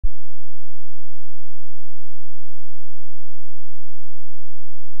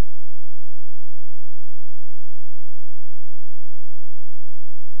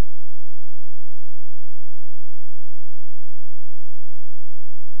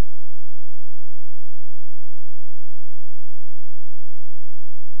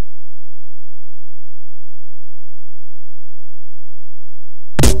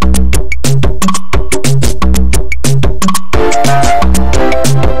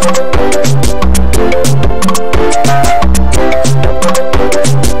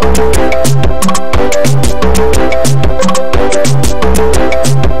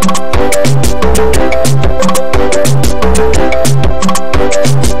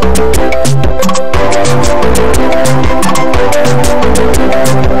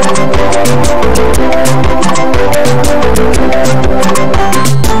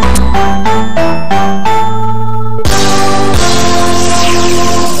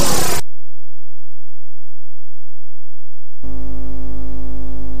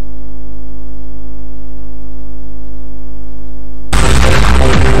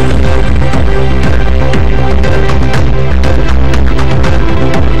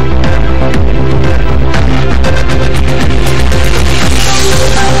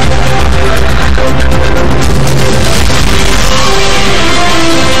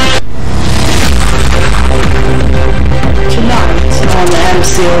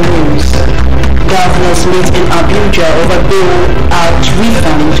MCL News. Governors meet in Abuja over bail-out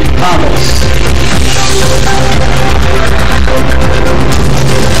refund others.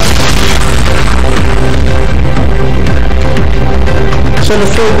 So the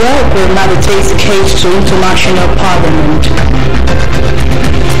Federal will meditate the case to International Parliament.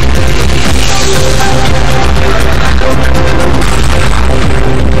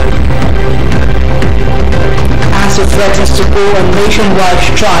 ASU threatens to go on nationwide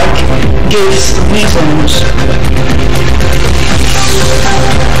strike, gives reasons.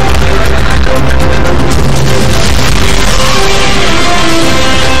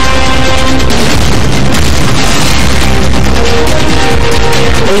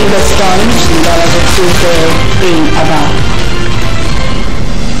 English Times, in about.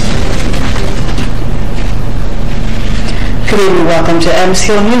 Good evening, welcome to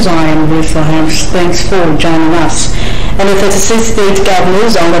MCL News. I am Ruth Williams. Thanks for joining us. And the 36 state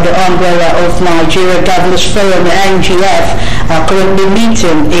governors under the umbrella of Nigeria Governors Forum, the NGF, are currently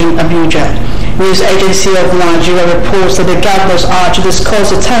meeting in Abuja. News Agency of Nigeria reports that the governors are to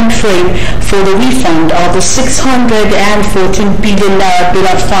discuss the time frame for the refund of the 614 billion naira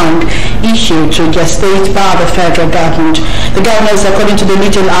bailout fund issued to their state by the federal government. The governors, according to the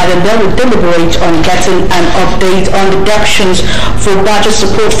meeting agenda, will deliberate on getting an update on deductions for budget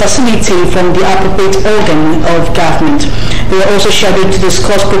support facility from the appropriate organ of government. They are also scheduled to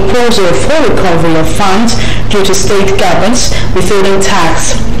discuss proposal for recovery of funds due to state governments, withholding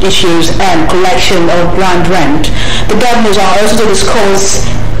tax issues and collection of land rent. The governors are also to discuss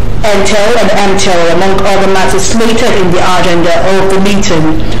NTEL and MTEL, among other matters slated in the agenda of the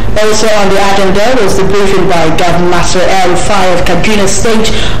meeting. Also on the agenda was the briefing by Governor Master El-Rufai of Kaduna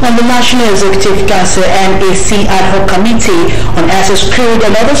State on the National Executive Council NAC Ad Hoc Committee on Access Code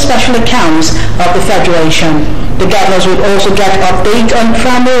and other special accounts of the Federation. The governors will also get update on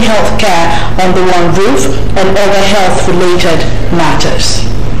primary health care under one roof and other health-related matters.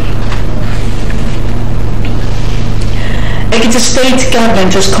 Ekiti State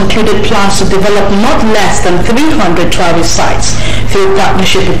Government has concluded plans to develop not less than 300 tourist sites through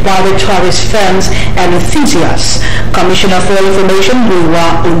partnership with private tourist firms and enthusiasts. Commissioner for Information,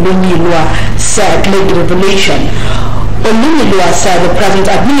 Luwa Olumilua, said made the revelation. Olumilua said the present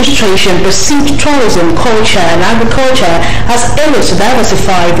administration perceived tourism, culture and agriculture as areas to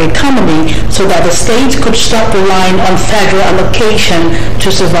diversify the economy so that the state could stop relying on federal allocation to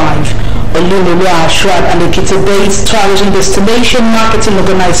survive. Olumilua assured an Ekiti-based tourism destination marketing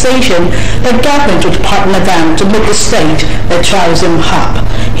organization that government would partner them to make the state a tourism hub.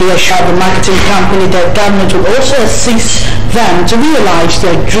 He assured the marketing company that government will also assist them to realize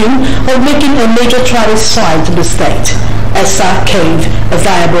their dream of making a major tourist site to the state, Esa Cave, a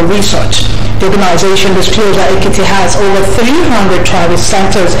viable resort. The organization disclosed that Ekiti has over 300 tourist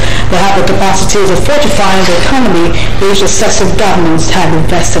centers that have the capacity of fortifying the economy, which successive governments have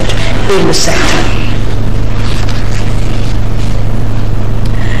invested in the sector.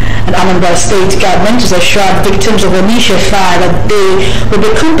 And Anambra State Government has assured victims of Onisha fire that they will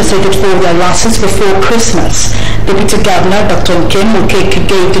be compensated for their losses before Christmas. Deputy Governor Dr. Nkem Okeke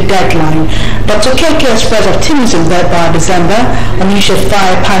gave the deadline. Dr. Okeke expressed optimism that by December, Onisha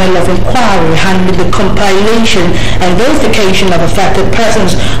fire panel of inquiry handling the compilation and verification of affected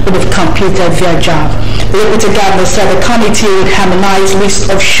persons would have completed their job. The Deputy Governor said the committee would harmonize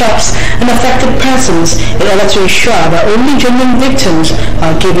lists of shops and affected persons in order to ensure that only genuine victims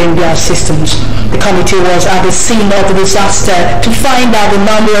are given their assistance. The committee was at the scene of the disaster to find out the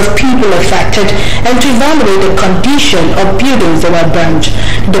number of people affected and to evaluate the condition of buildings that were burned.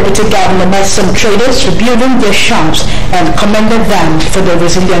 The Deputy Governor met some traders rebuilding their shops and commended them for their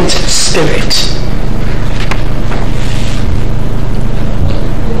resilient spirit.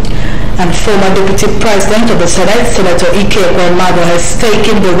 And former Deputy President of the Senate, Senator Ike Ekweremadu, has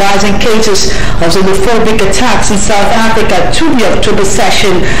taken the rising cases of xenophobic attacks in South Africa to the October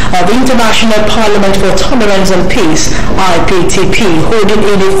session of the International Parliament for Tolerance and Peace, IPTP, holding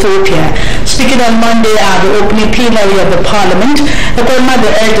in Ethiopia. Speaking on Monday at the opening plenary of the Parliament, Ekweremadu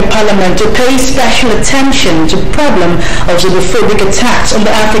urged the Parliament to pay special attention to the problem of xenophobic attacks on the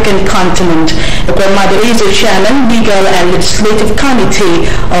African continent. Ekweremadu is the Chairman, Legal and Legislative Committee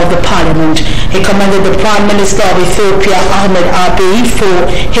of the Parliament. He commended the Prime Minister of Ethiopia, Ahmed Abiy, for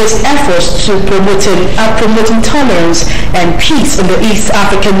his efforts to promoting tolerance and peace in the East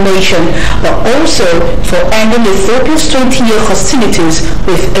African nation, but also for ending Ethiopia's 20-year hostilities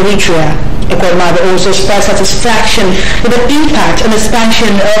with Eritrea. Ekweremadu also expressed satisfaction with the impact and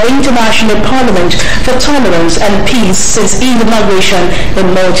expansion of the International Parliament for Tolerance and Peace since its inauguration in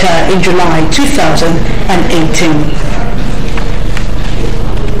Malta in July 2018.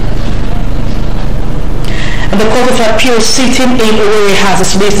 The Court of Appeal sitting in Owerri has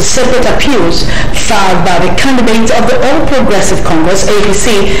dismissed the separate appeals filed by the candidate of the All Progressive Congress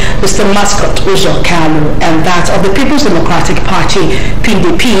 (APC), Mr. Mascot Uzo Kalu, and that of the People's Democratic Party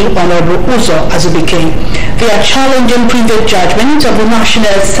 (PDP), Honorable Uzo Azubike. They are challenging previous judgment of the National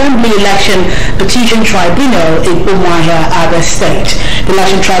Assembly Election Petition Tribunal in Umuahia, Abia State. The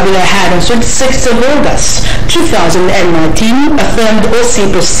Election Tribunal had on 26th of August 2019 affirmed OC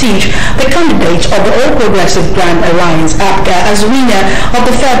Prestige, the candidate of the All Progressive Grand Alliance (APGA), as winner of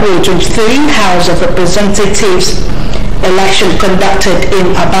the February 23 House of Representatives election conducted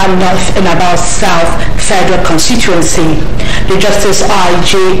in Aba North and Aba South Federal Constituency. The Justice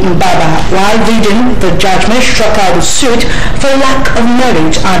I.J. Mbaba, while reading the judgment, struck out the suit for lack of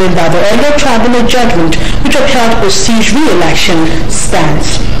merit, adding that the earlier tribunal judgment, which upheld Prestige's re-election,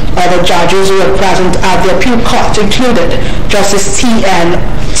 stands. Other judges who were present at the appeal court included Justice T.A.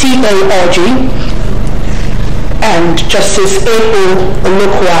 Orji and Justice A.O.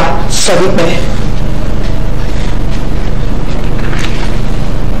 Olokwa Sobipe.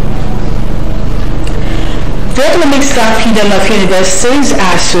 The Economic Staff Union of Universities,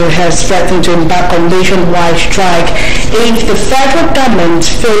 ASU, has threatened to embark on nationwide strike if the federal government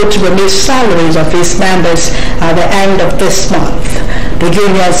failed to release salaries of its members at the end of this month. The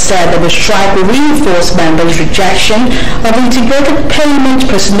union said that the strike will reinforce members' rejection of Integrated Payment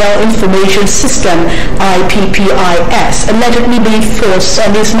Personnel Information System (IPPIS), allegedly being forced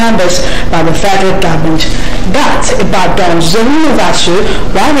on its members by the federal government. But Ibadan zone of ASU,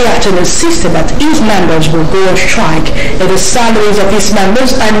 while the afternoon insisted that its members will go on strike if the salaries of its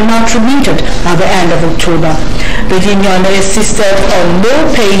members are not remitted at the end of October. The union insisted on no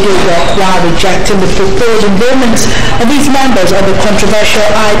payday work while rejecting the proposed enrollment of its members on the controversial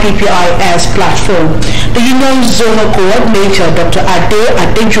IPPIS platform. The union's zonal coordinator, Dr. Ade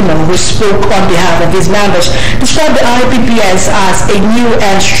Adejumo, who spoke on behalf of his members, described the IPPS as a new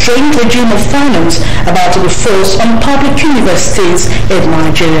and strange regime of finance about to be forced on public universities in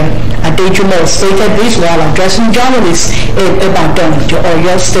Nigeria. Adejumo stated this while addressing journalists in Ibadan, the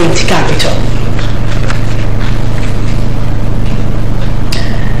Oyo State capital.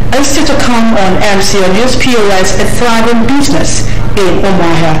 And still to come on MCL News, POS, a thriving business in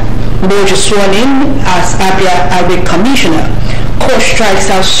Umuahia. Mojo sworn in as Abia Agri Commissioner. Court strikes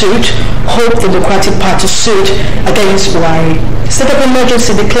out suit, Hope Democratic Party suit against Buhari. State of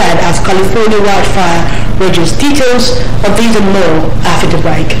emergency declared as California wildfire rages. Details of these and more after the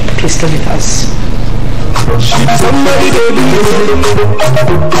break. Please stay with us. Somebody baby,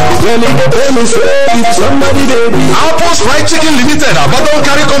 somebody baby. Apple's Fried Chicken Limited, but don't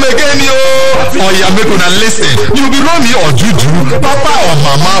carry come again, yo. Oh, yeah, make una listen. You be Romy or Juju, Papa or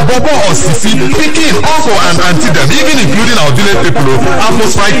Mama, Bobo or Sisi, Pikin, uncle and auntie them, even including our village people.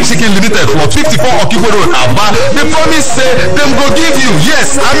 Apple's Fried Chicken Limited for 54 Okibo Road, Aba. They promise say them go give you,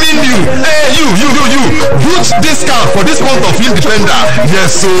 yes, I mean you, hey, you, huge discount for this month of Independence.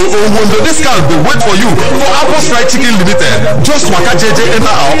 Yes, so when the discount will wait for you. For Apple's Fried Chicken Limited, just waka JJ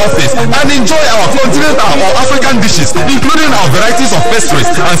enter our office and enjoy our continental or African dishes, including our varieties of pastries,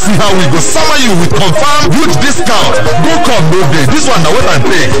 and see how we go summer you with confirmed huge discount. Go come no day. This one now what I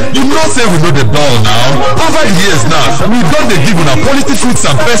pay. You know say we know the ball now. Over the years now, we done the give una quality fruits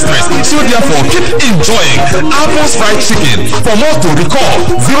and pastries. So therefore keep enjoying Apple's Fried Chicken. For more to recall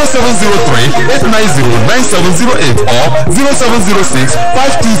 0703-890-9708 or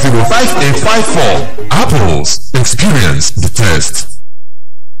 0706-520-5854. Apples, experience the test.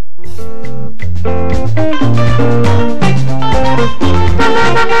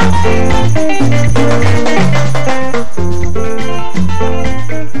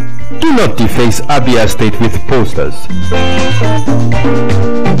 Do not deface Abia State with posters.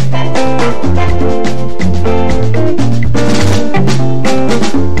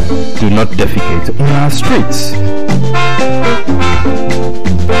 Do not defecate on our streets.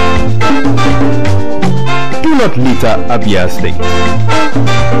 Do not litter Abia State.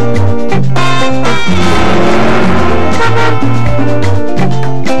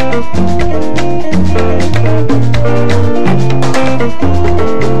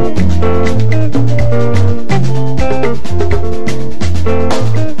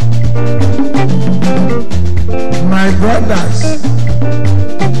 My brothers,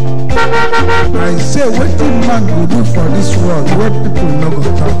 I say wetin man go do for this world where people no go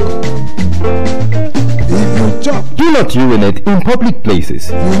talk. If you chop, Do not urinate in public places.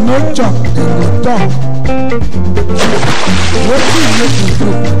 you no chop, they go talk. Wetin make you do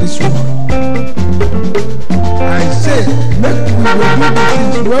for this world? I say make we go do the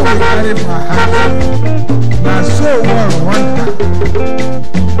things wey we carry for heart. Na so one time.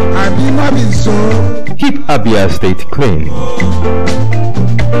 Keep Abia State clean.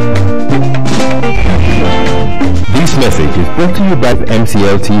 This message is brought to you by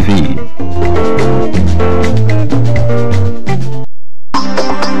MCLtv.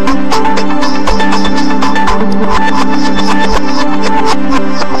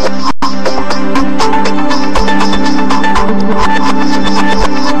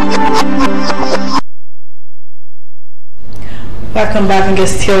 Welcome back and get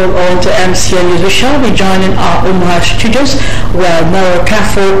still on to MCL News. We shall be joining our Omaha studios where Noah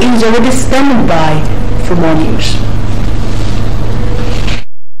Caffo is already standing by for more news.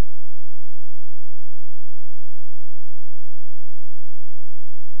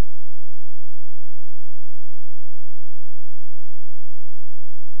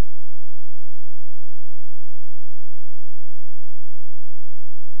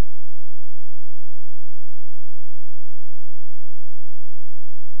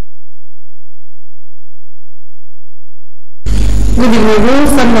 Good evening,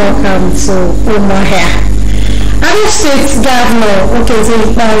 and welcome to Omaha. Abia State Governor Okezie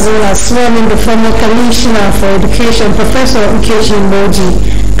Ikpeazu sworn in the former Commissioner for Education, Professor Ukechi Moji,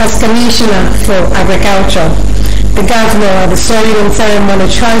 as Commissioner for Agriculture. The Governor at the swearing-in ceremony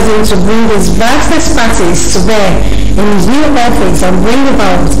tries to bring his vast expertise to bear in his new office and bring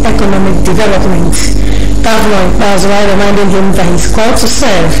about economic development. Governor Ikpeazu reminded him that he's called to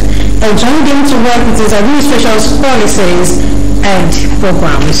serve and joined him to work with his administration's policies and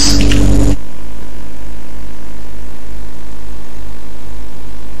programs.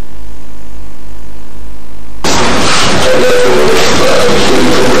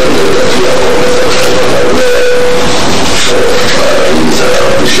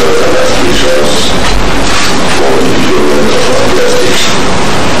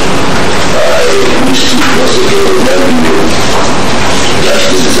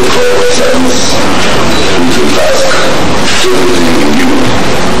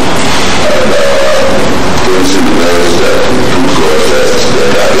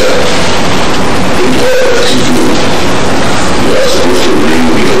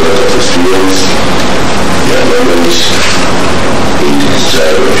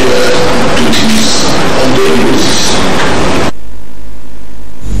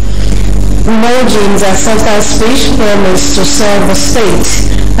 Moji accepted speech promised to serve the state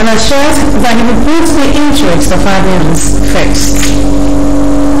and assured that he would put the interests of Abians first.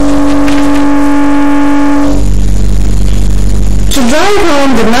 To drive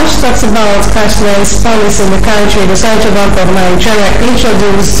home the much talked about cashless policy in the country, the Central Bank of Nigeria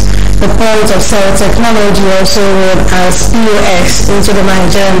introduced the point of sale technology, also known as POS, into the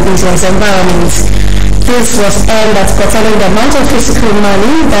Nigerian business environment. This was aimed at curtailing the amount of physical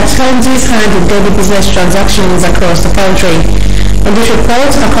money that transients hand in daily business transactions across the country. In this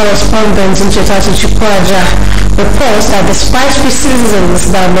report, a correspondent in Chetachi Chukwaja reports that despite criticisms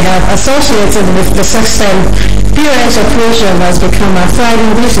that may have associated with the system, POS operation has become a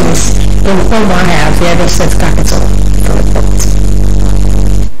thriving business in Omaha, the Abia State capital.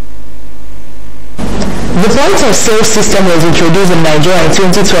 The point-of-sale system was introduced in Nigeria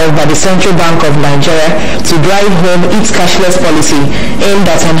in 2012 by the Central Bank of Nigeria to drive home its cashless policy aimed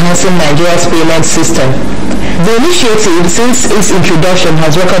at enhancing Nigeria's payment system. The initiative, since its introduction,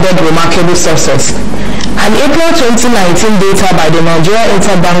 has recorded remarkable success. An April 2019 data by the Nigeria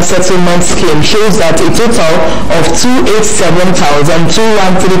Interbank Settlement Scheme shows that a total of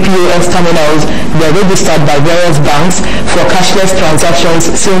 287,213 POS terminals were registered by various banks for cashless transactions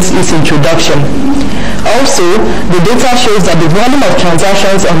since its introduction. Also, the data shows that the volume of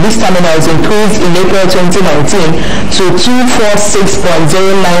transactions on these terminals increased in April 2019 to 246.097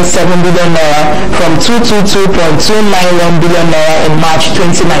 billion naira from 222.291 billion naira in March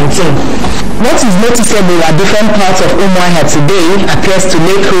 2019. What is noticeable at different parts of Omaha today appears to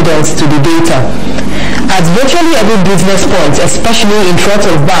lay credence to the data. At virtually every business point, especially in front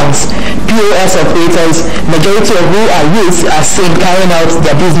of banks, POS operators, majority of who are youths, are seen carrying out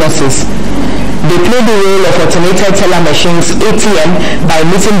their businesses. They play the role of automated teller machines, ATM, by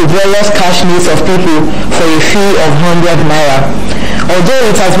meeting the various cash needs of people for a fee of 100 naira. Although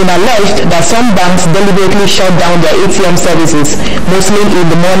it has been alleged that some banks deliberately shut down their ATM services, mostly in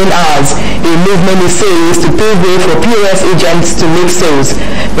the morning hours, a movement is saying to pave way for POS agents to make sales.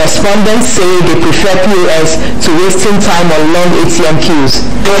 Respondents say they prefer POS to wasting time on long ATM queues.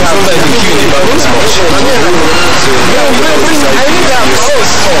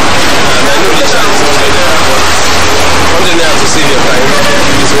 To save your time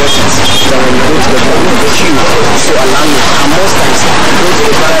is worth it. So when you go to the queue to allow me, and most times you go to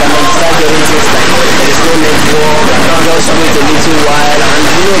the bank and then start getting things like there is no network, just wait a little while,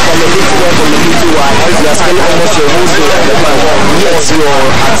 and know from a little while, you are spending almost your whole day at the bank, yet your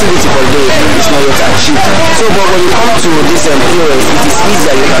activity for the day is not yet achieved. So, but when you come to this POS, it is easy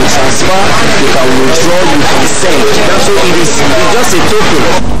that you can transfer, you can withdraw, you can send. So it's just a token.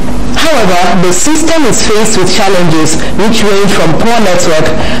 However, the system is faced with challenges which range from poor network,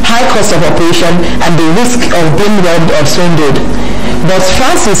 high cost of operation, and the risk of being robbed or swindled. But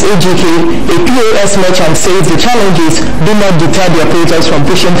Francis Ejike, a POS merchant, says the challenges do not deter the operators from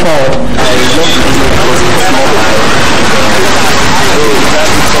pushing forward. I love the business because it's small. So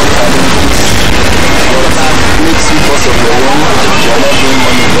that is something that makes you boss of your own. You're not doing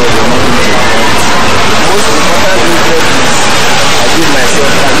money for you're not doing it. Most important thing is I give myself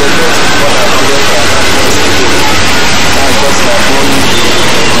target what I create and that's just my money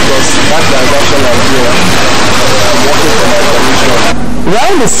because that transaction I do, I'm working for my commission.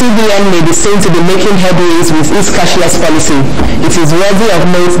 While the CBN may be seen to be making headways with its cashless policy, it is worthy of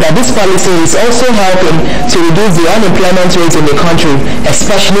note that this policy is also helping to reduce the unemployment rate in the country,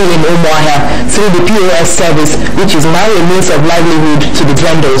 especially in Umuahia, through the POS service, which is now a means of livelihood to the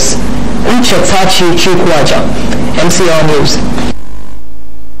vendors. Uchetachi Chukwaja, MCL News.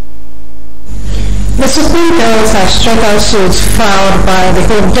 The Supreme Court has struck out suits filed by the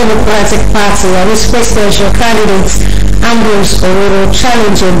Democratic Party and its presidential candidate Ambrose Oworo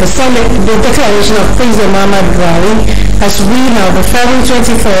challenging the declaration of President Muhammad Buhari as winner of the February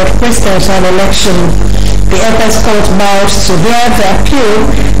 23rd presidential election. The Apex Court vowed to hear the appeal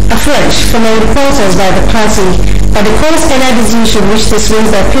afresh from the reporters by the party that the court's earlier decision which dismissed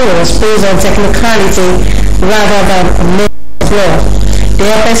the appeal was based on technicality rather than a measure of law. The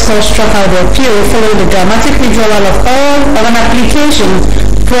Apex Court struck out the appeal following the dramatic withdrawal of all of an application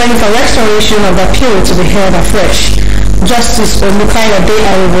praying for restoration of the appeal to be held afresh. Justice Omukayode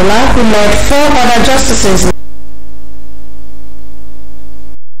Aribola, who led 4 other justices,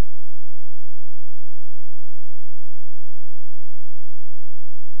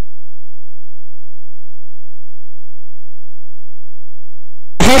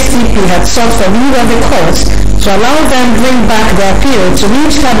 SDP had sought for leave of the court to allow them bring back the appeal to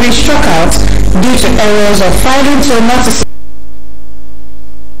which had been struck out due to errors of filing to notice.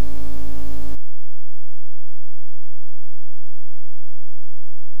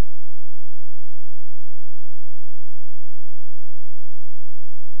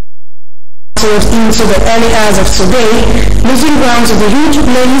 Into the early hours of today, losing ground to the huge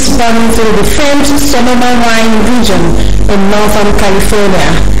blaze burning through the famed Sonoma wine region in Northern California.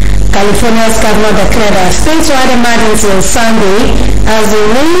 California's governor declared a statewide emergency on Sunday as the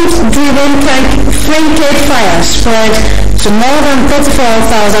wind-driven flanked fire spread to more than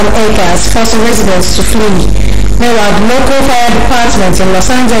 34,000 acres, forcing residents to flee. Meanwhile, the local fire department in Los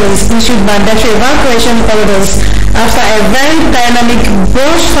Angeles issued mandatory evacuation orders after a very dynamic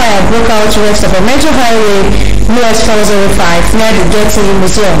brush fire broke out west of a major highway, US 405, near the Getty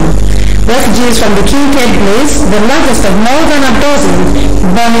Museum. Refugees from the Kincaid blaze, the largest of more than a dozen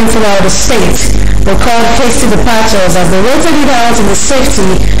burning throughout the state, were called hasty departures as they waited it out in the safety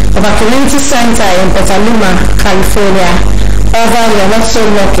of a community center in Petaluma, California. Although we are not so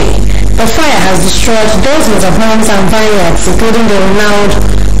lucky, the fire has destroyed dozens of homes and vineyards, including the renowned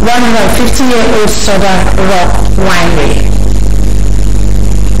 150-year-old Soda Rock Winery.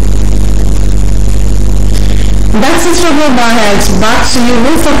 That's it from Umuahia. It's back to you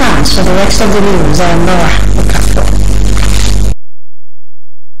with the hands for the rest of the news. I'm Noah Okafor.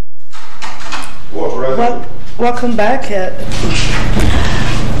 Welcome back.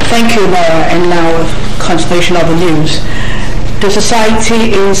 Thank you, Laura. And now, continuation of the news. The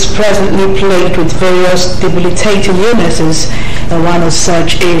society is presently plagued with various debilitating illnesses, and one of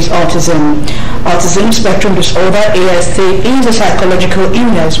such is autism. Autism spectrum disorder, ASD, is a psychological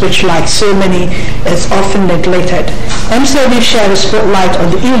illness which, like so many, is often neglected. MCLtv shares a spotlight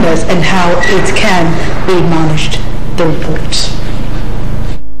on the illness and how it can be managed. The report.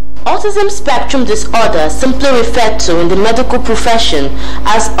 Autism spectrum disorder, simply referred to in the medical profession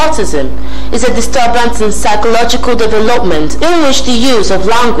as autism, is a disturbance in psychological development in which the use of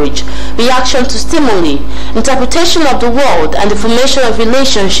language, reaction to stimuli, interpretation of the world, and the formation of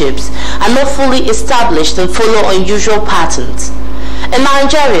relationships are not fully established and follow unusual patterns. In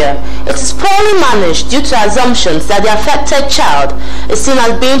Nigeria, it is poorly managed due to assumptions that the affected child is seen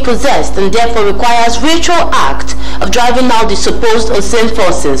as being possessed and therefore requires ritual act of driving out the supposed unseen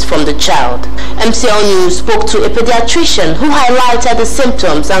forces from the child. MCL News spoke to a pediatrician who highlighted the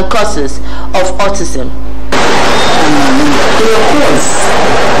symptoms and causes of autism. They occur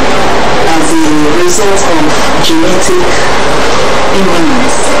as a result of genetic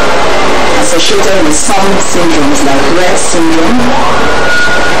imbalance associated with some syndromes like Rett syndrome,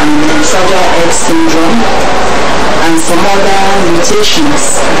 Rett syndrome, and some other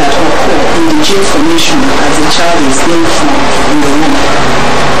mutations that occur in the gene formation as the child is being formed in the womb.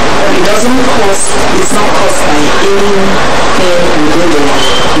 It's not caused by anything within the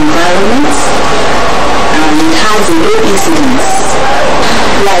environment, and it has a low incidence.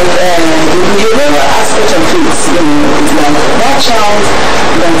 Like the behavioral aspect of it, is like that child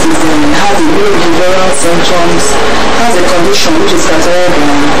that has a low behavioral symptoms has a condition which is categorized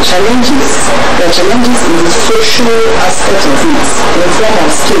by challenges. The challenges in the social aspect of it, in the form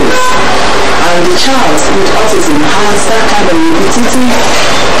of skills. And the child with autism has that kind of repetitive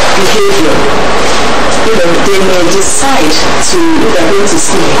behavior. They may decide to, if they're going to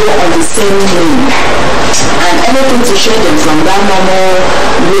sleep, go on the same way. And anything to change them from that normal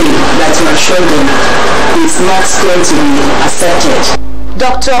way that you are showing them is not going to be accepted.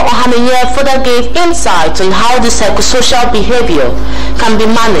 Dr. Ohamenye further gave insight on how the psychosocial behavior can be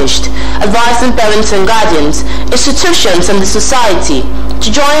managed, advising parents and guardians, institutions and the society to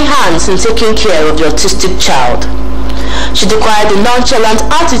join hands in taking care of the autistic child. She decried the nonchalant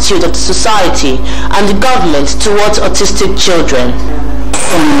attitude of the society and the government towards autistic children.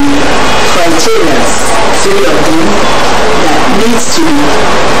 Criteria, 3 of them, that needs to be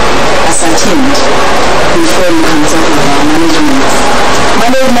ascertained before you can talk about management.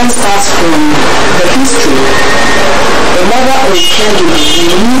 Management starts from the history. The mother or caregiver,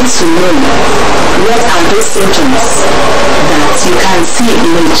 you need to know what are those symptoms that you can see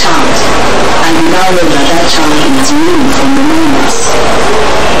in a child, and you now know that that child is really from the normals.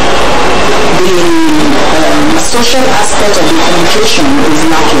 The social aspect of the communication is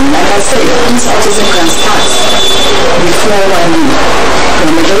lacking. Like I said, this autism can start before 1 year. The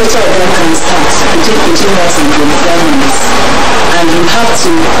majority of them can start between 18 months and 24 months. And you have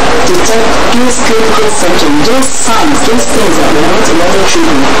to detect those clinical symptoms, those signs, those things that were not in other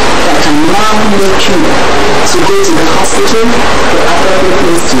children that can now make you to go to the hospital, the appropriate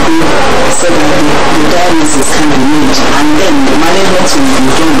place to go, so that the diagnosis can be made. And then the management will be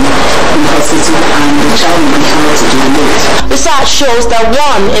done in the hospital and the child will be held to the weight. Research shows that 1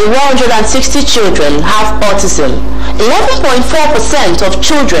 in 160 children have autism. 11.4% of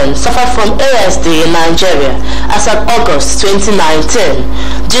children suffer from ASD in Nigeria as of August 2019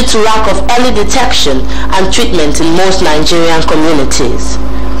 due to lack of early detection and treatment in most Nigerian communities.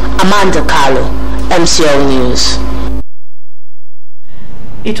 Amanda Carlo, MCL News.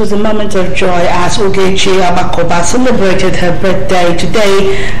 It was a moment of joy as Ogechi Abakoba celebrated her birthday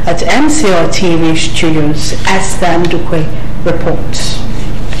today at MCLtv studios. Esther Ndukwe reports.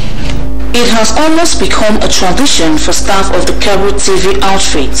 It has almost become a tradition for staff of the cable TV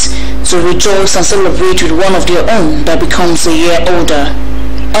outfit to rejoice and celebrate with one of their own that becomes a year older.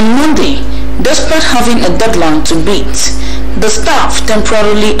 On Monday, despite having a deadline to beat, the staff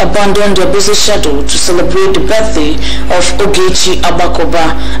temporarily abandoned their busy schedule to celebrate the birthday of Ogechi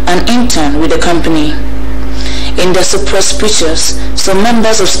Abakoba, an intern with the company. In their suppressed speeches, some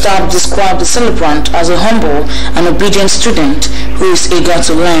members of staff described the celebrant as a humble and obedient student who is eager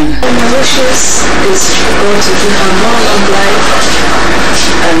to learn. My wishes is going to give her more long life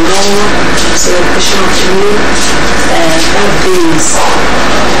and more celebration of you and birthdays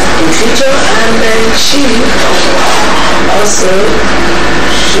in future, and she also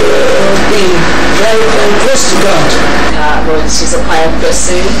should be very, very close to God. But she's a quiet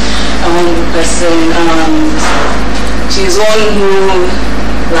person, a humble person. She's one who,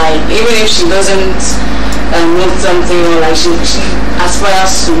 like, even if she doesn't want something, or like she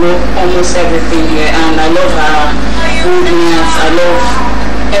aspires to know almost everything here, and I love her boldness, I love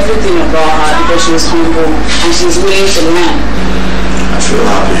everything about her because she was humble and she's willing to learn. I feel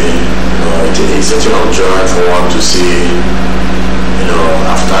happy, it is a thing of joy for one to see,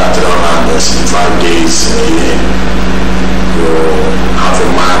 after 365 days in a year, you have a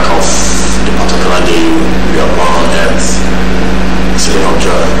mark of the particular day you are born on earth. It's a thing of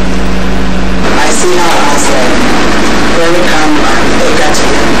joy. I see her as very calm and eager to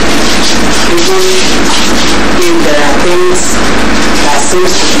learn. Even if there are things that seem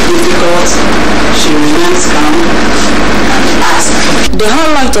to be difficult, she remains calm and asks. The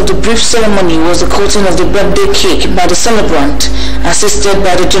highlight of the brief ceremony was the cutting of the birthday cake by the celebrant, assisted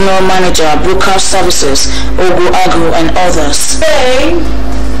by the general manager, broadcast services, Ogo Agro, and others. A-E-S-U-N-S!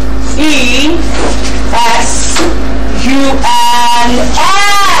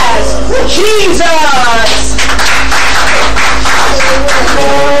 Jesus!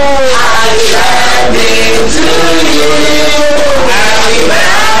 Happy birthday to you! Happy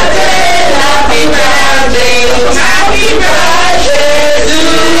birthday, happy birthday, happy birthday to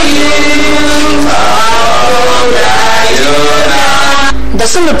you! The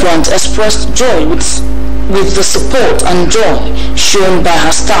celebrant expressed joy with the support and joy shown by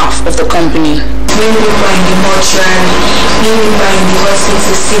her staff of the company. Many people in the mortuary, many people in the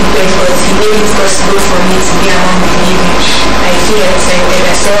hospital sick bed, but he made it possible for me to be among the living. I feel excited.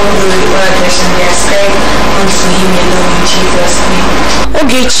 I say all glory, all adoration be ascribed unto him alone in Jesus' name.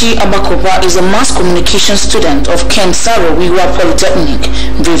 Ogechi Abakoba is a mass communication student of Ken Saro Wiwa Polytechnic,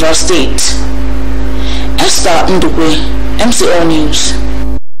 Rivers State. Esther Ndukwe, MCL News.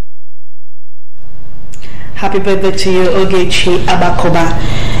 Happy birthday to you, Ogechi Abakoba.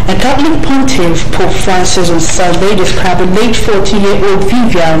 A Catholic pontiff, Pope Francis, on Sunday described the late 40-year-old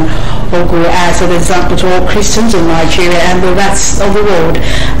Vivian Ogo as an example to all Christians in Nigeria and the rest of the world.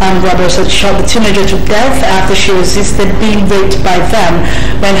 Armed robbers had shot the teenager to death after she resisted being raped by them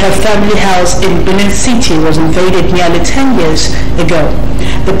when her family house in Benin City was invaded nearly 10 years ago.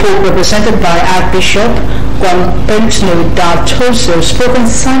 The Pope, represented by Archbishop Gwambentno Daltoso, spoke on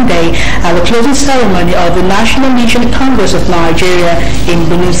Sunday at the closing ceremony of the National Mission Congress of Nigeria in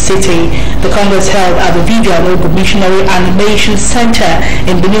Benin City. The Congress held at the Vivian Ogo Missionary Animation Center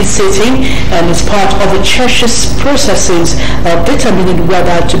in Benin City and is part of the Church's processes of determining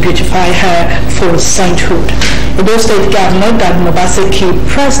whether to beautify her for sainthood. Edo State Governor Godwin Obaseki,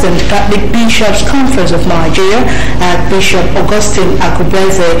 President, Catholic Bishops Conference of Nigeria, Archbishop Augustine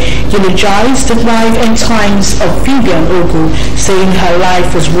Akubeze, eulogized the life and times of Vivian Ogo, saying her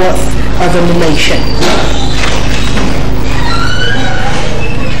life was worth of emulation.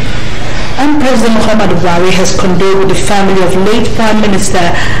 And President Muhammadu Buhari has condoled with the family of late Prime Minister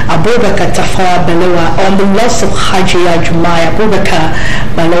Abubakar Tafawa Balewa on the loss of Hajiya Jumai Abubakar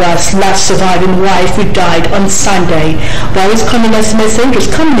Balewa's last surviving wife, who died on Sunday. Buhari's condolence message was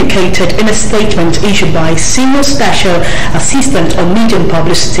communicated in a statement issued by Senior Special Assistant on Media and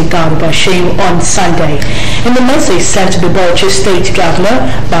Publicity Garba Shehu on Sunday. In the message sent to the Bauchi State Governor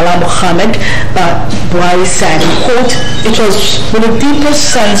Bala Mohammed, Buhari said, quote, "It was with the deepest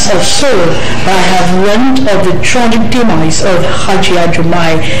sense of sorrow that I have learned of the tragic demise of Hajiya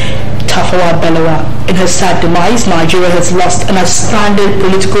Jumai Tafawa Balewa. In her sad demise, Nigeria has lost an outstanding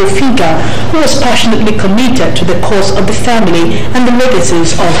political figure who was passionately committed to the cause of the family and the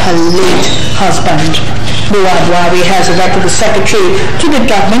legacies of her late husband." Buhari has directed the Secretary to the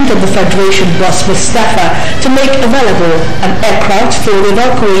Government of the Federation, Boss Mustafa, to make available an aircraft for the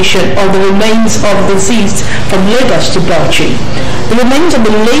evacuation of the remains of the deceased from Lagos to Bauchi. The remains of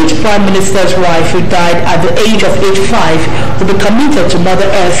the late Prime Minister's wife, who died at the age of 85, will be committed to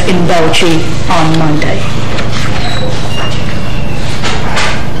Mother Earth in Bauchi on Monday.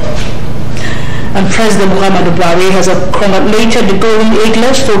 And President Muhammadu Buhari has congratulated the Golden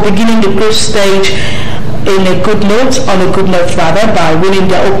Eagles for beginning the group stage on a good note by winning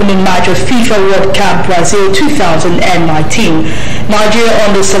the opening match of FIFA World Cup Brazil 2019. Nigeria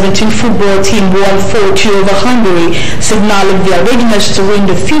under-17 football team won 4-2 over Hungary, signaling their readiness to win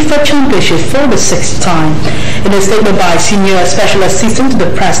the FIFA Championship for the 6th time. In a statement by Senior Special Assistant to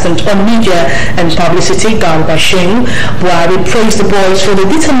the President on Media and Publicity, Garba Shehu, Buhari praised the boys for their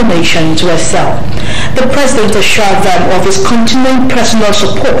determination to excel. The President assured them of his continuing personal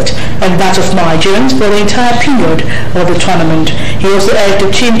support and that of Nigerians for the entire period of the tournament. He also urged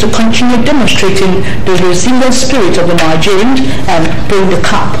the team to continue demonstrating the resilient spirit of the Nigerians and bring the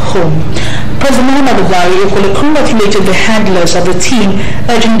cup home. President Muhammadu Buhari equally congratulated the handlers of the team,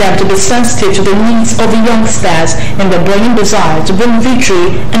 urging them to be sensitive to the needs of the youngsters and their burning desire to bring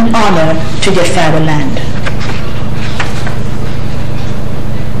victory and honor to their fatherland.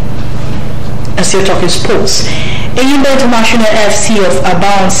 And still talking sports. Eyimba International FC of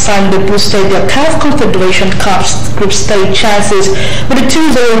Aba on Sunday boosted their CAF Confederation Cup group stage chances with a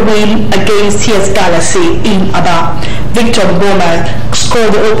 2-0 win against TS Galaxy in Aba. Victor Boma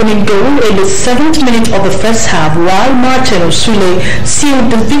scored the opening goal in the 7th minute of the first half, while Martin Osule sealed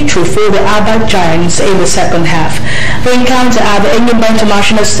the victory for the Aba Giants in the second half. The encounter at the Eyimba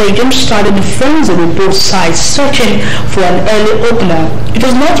International Stadium started in frenzy with both sides searching for an early opener. It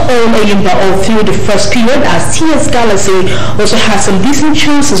was not all Eyimba all through the first period, as TS Galaxy also had some decent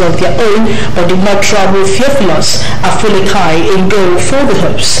chances of their own, but did not trouble Theophilus Afulikai in goal for the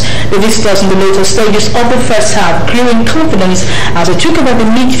Hopes. The visitors in the later stages of the first half grew in confidence as they took over the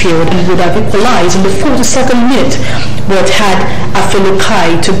midfield and would have equalized in the 42nd minute, but had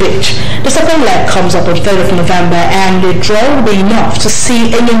Afulikai to beat. The second leg comes up on 3rd of November, and the draw will be enough to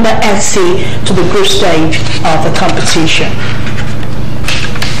see Eyimba FC to the group stage of the competition.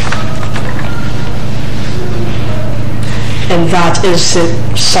 and that is the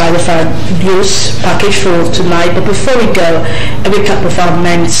side of our news package for tonight. But before we go, a recap of our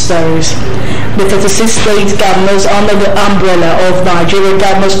main stories. The 36 state governors under the umbrella of Nigeria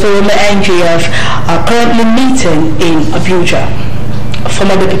Governors Forum, the NGF, are currently meeting in Abuja.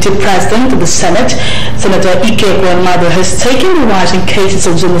 Former Deputy President of the Senate, Senator Ike Ekwenmadu, has taken the rising cases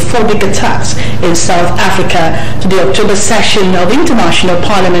of xenophobic attacks in South Africa to the October session of International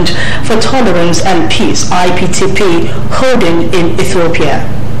Parliament for Tolerance and Peace, IPTP, holding in Ethiopia.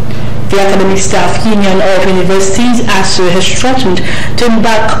 The Academic Staff Union of Universities, ASU, has threatened to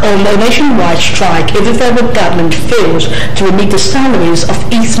embark on a nationwide strike if the federal government fails to remit the salaries of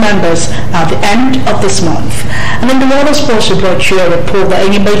its members at the end of this month. And in the world of sports, we brought you a report that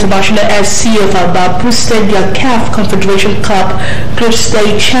Enyimba International FC of Aba boosted their CAF Confederation Cup group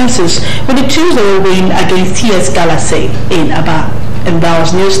stage chances with a 2-0 win against TS Galaxy in Aba. And that was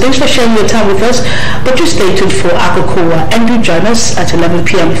news. Thanks for sharing your time with us. But just stay tuned for Akokoa and do join us at 11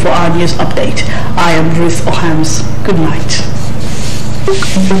 p.m. for our news update. I am Ruth Ohams. Good night.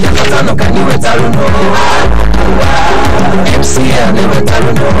 MCL